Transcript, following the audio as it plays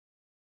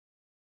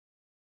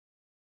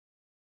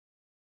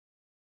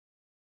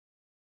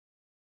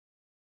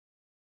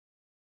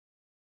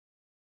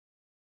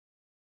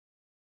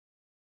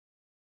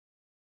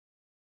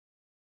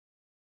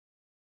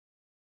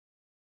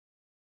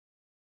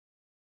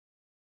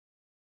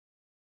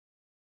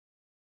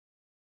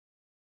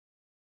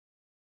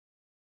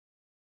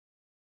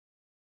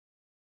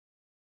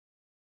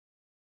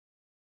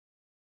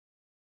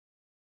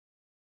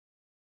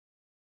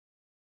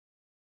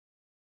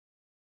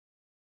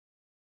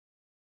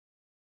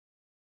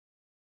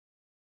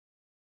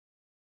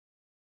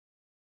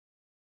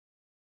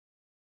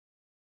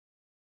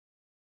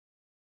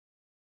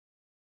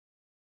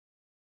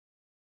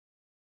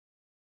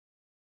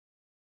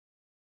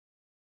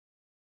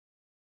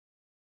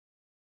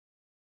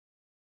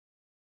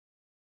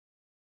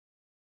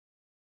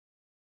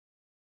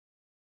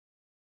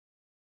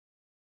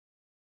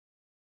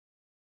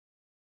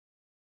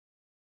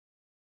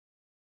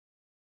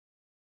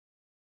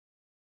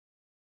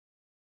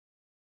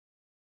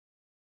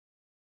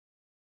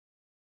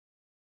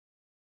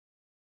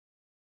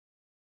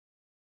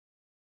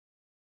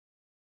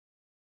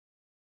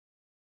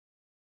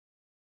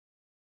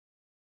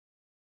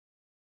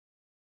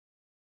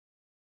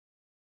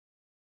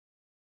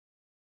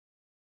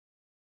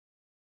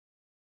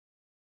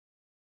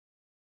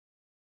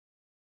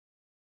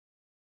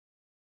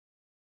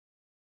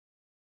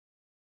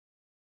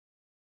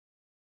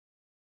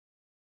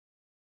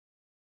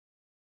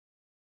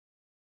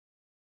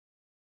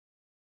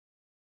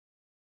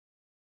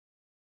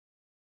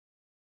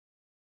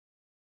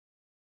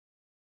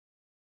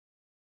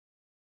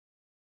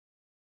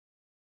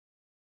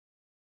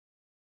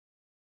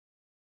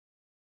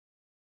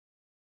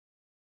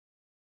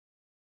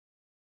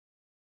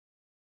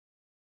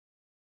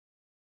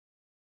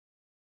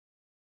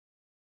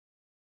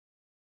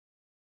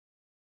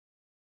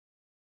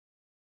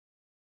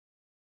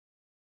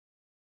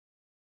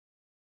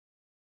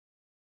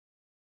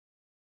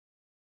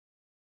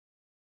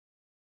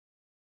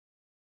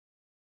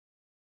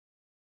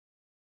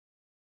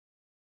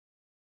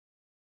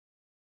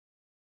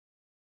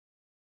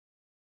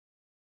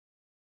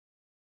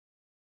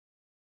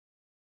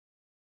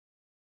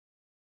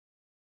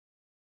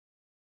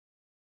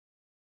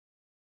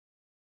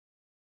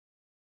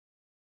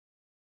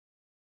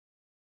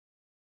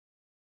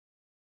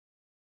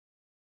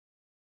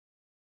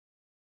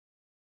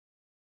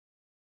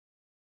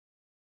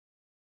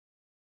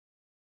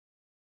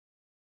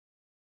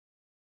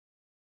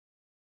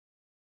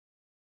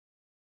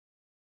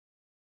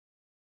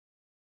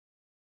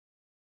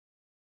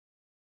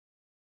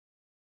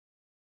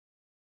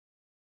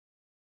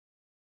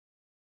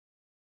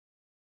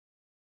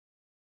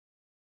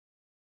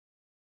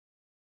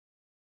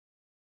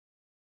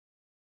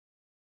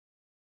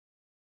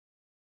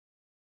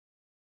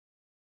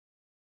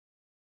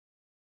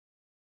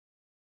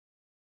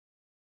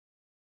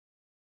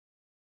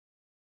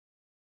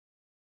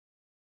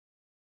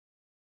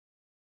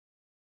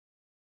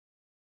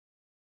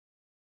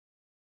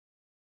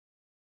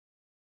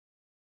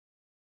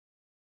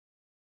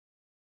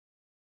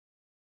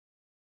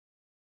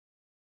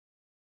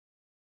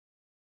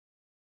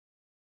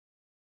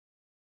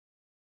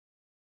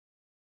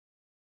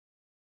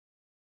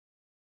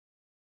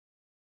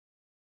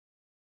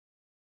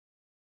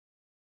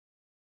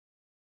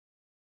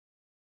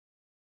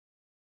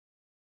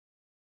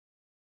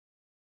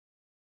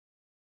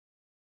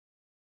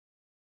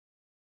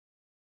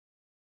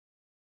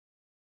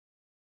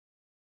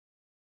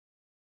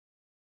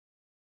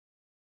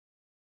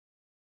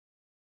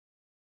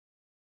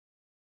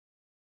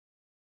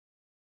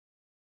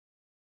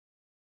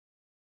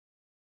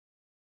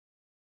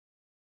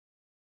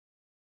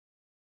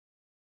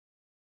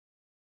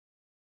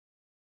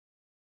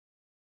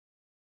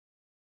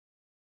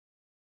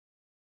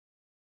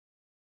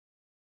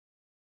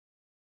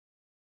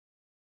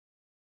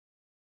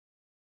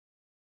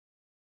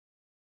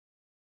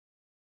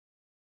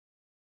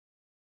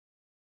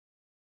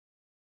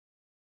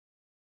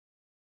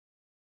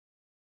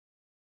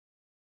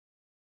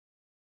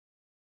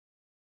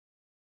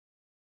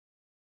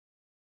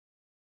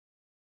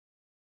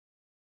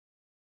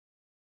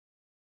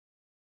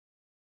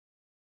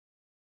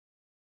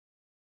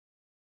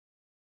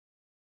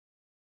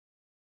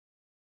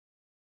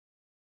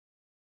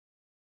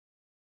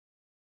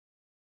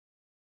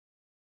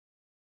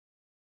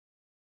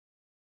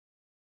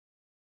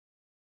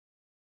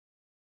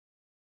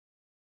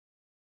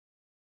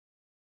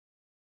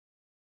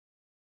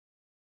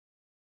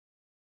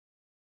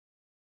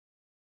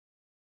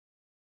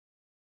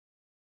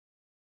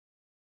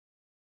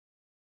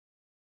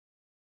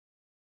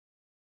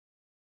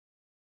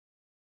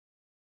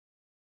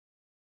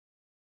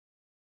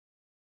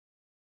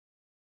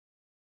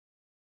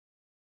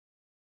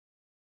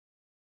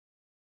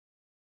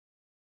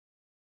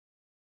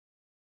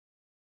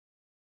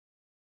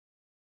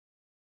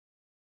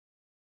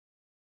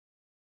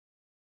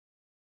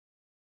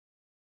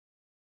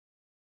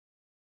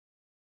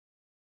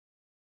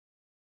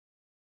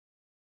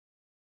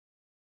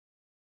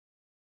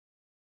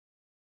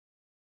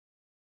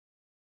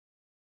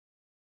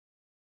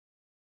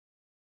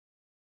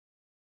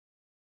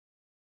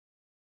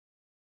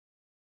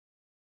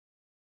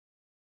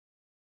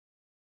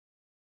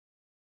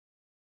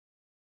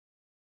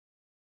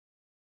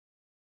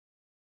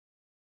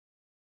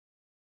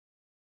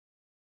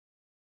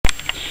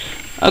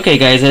Okay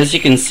guys, as you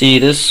can see,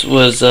 this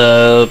was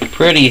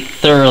pretty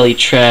thoroughly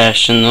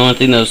trashed, and the only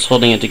thing that was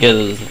holding it together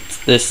was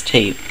this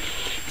tape.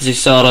 As you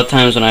saw, a lot of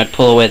times when I'd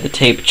pull away the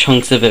tape,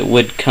 chunks of it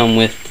would come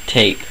with the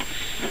tape.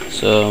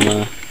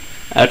 So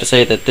I have to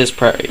say that this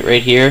part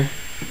right here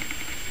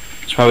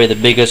is probably the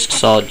biggest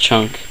solid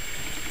chunk,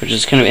 which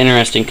is kind of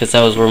interesting because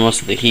that was where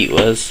most of the heat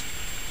was.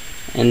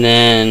 And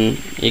then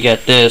you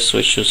got this,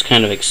 which was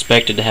kind of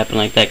expected to happen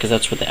like that because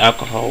that's where the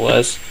alcohol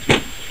was.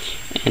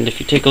 And if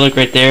you take a look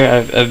right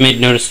there, I've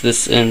made notice of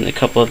this in a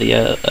couple of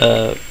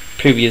the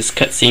previous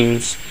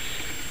cutscenes.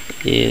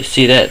 You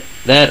see that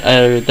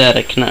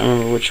I cannot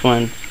remember which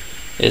one,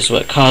 is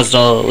what caused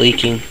all the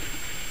leaking,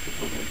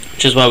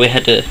 which is why we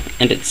had to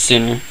end it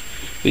sooner.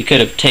 We could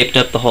have taped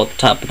up the whole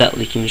top, but that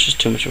leaking was just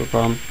too much of a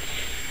problem.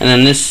 And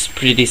then this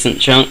pretty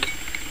decent chunk.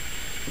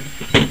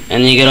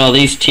 And then you get all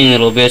these teeny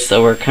little bits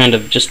that were kind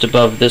of just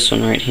above this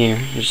one right here.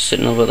 They're just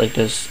sitting over like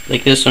this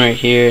one right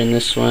here, and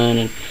this one,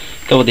 and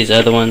a couple of these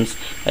other ones.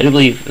 I do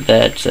believe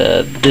that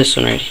this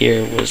one right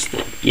here was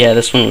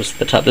this one was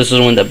the top. This is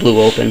the one that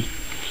blew open.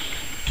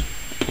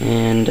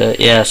 And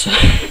yeah, so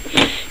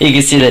you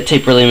can see that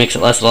tape really makes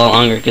it last a lot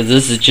longer because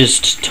this is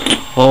just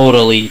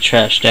totally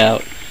trashed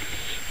out.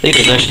 I think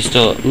there's actually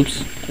still, I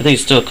think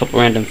there's still a couple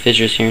random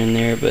fissures here and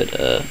there, but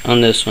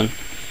on this one.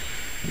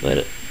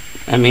 But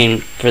I mean,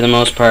 for the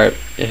most part,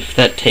 if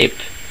that tape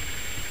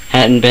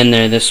hadn't been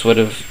there, this would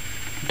have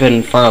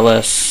been far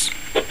less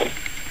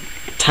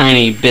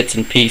tiny bits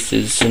and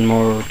pieces and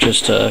more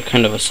just a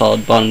kind of a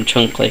solid bottom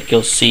chunk like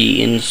you'll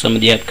see in some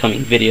of the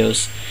upcoming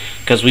videos,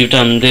 because we've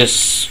done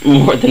this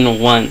more than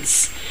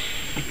once,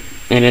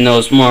 and in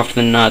those more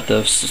often than not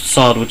the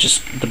solid would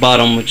just, the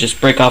bottom would just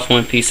break off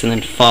one piece and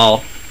then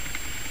fall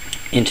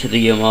into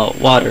the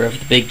water of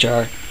the big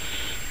jar.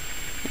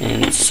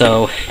 And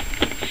so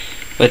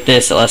with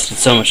this it lasted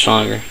so much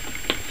longer.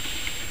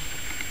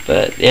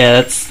 But yeah,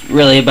 that's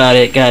really about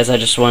it, guys. I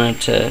just wanted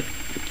to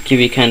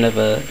give you kind of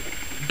a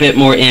bit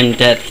more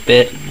in-depth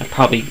bit. I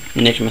probably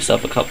nicked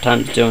myself a couple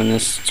times doing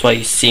this. That's why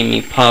you see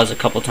me pause a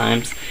couple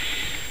times.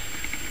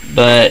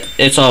 But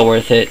it's all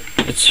worth it.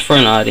 It's for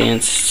an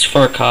audience. It's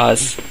for a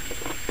cause.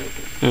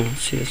 Oh,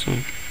 let's see this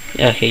one.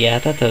 Yeah, okay, yeah, I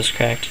thought that was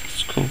cracked.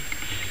 It's cool.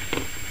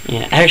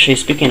 Yeah, actually,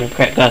 speaking of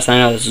cracked glass, I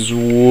know this is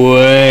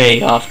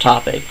way off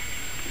topic,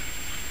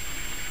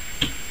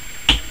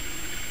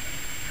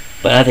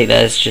 but I think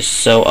that is just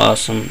so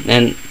awesome.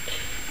 And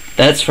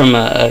that's from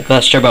a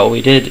glass jar. But what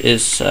we did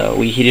is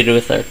we heated it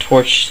with our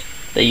torch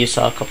that you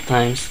saw a couple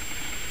times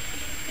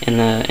in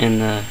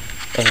the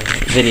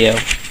video.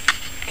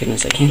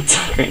 Goodness, I can't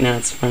talk right now.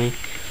 It's funny.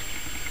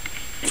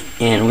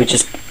 And we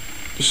just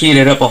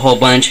heated up a whole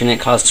bunch, and it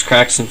caused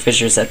cracks and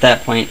fissures at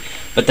that point.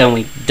 But then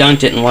we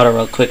dunked it in water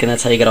real quick, and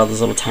that's how you get all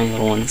those little tiny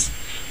little ones,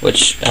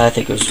 which I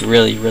think was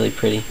really, really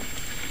pretty.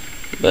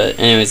 But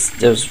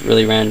anyways, it was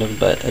really random,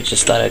 but I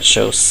just thought I'd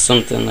show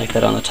something like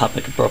that on the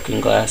topic of broken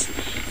glass.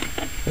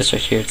 This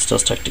right here, it's still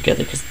stuck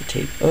together because the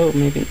tape. Oh,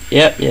 maybe.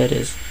 Yeah, it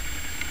is.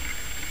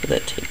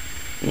 That tape.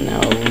 No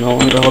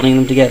longer holding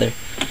them together.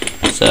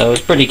 So it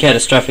was a pretty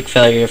catastrophic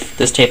failure. If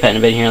this tape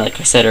hadn't been here, like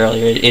I said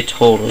earlier, it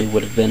totally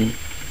would have been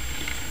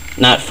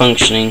not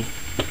functioning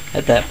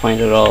at that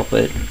point at all.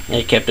 But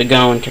it kept it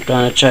going, kept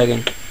on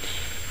chugging.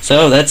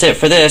 So that's it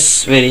for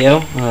this video.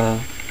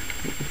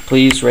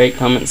 Please rate,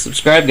 comment, and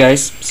subscribe,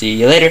 guys. See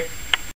you later.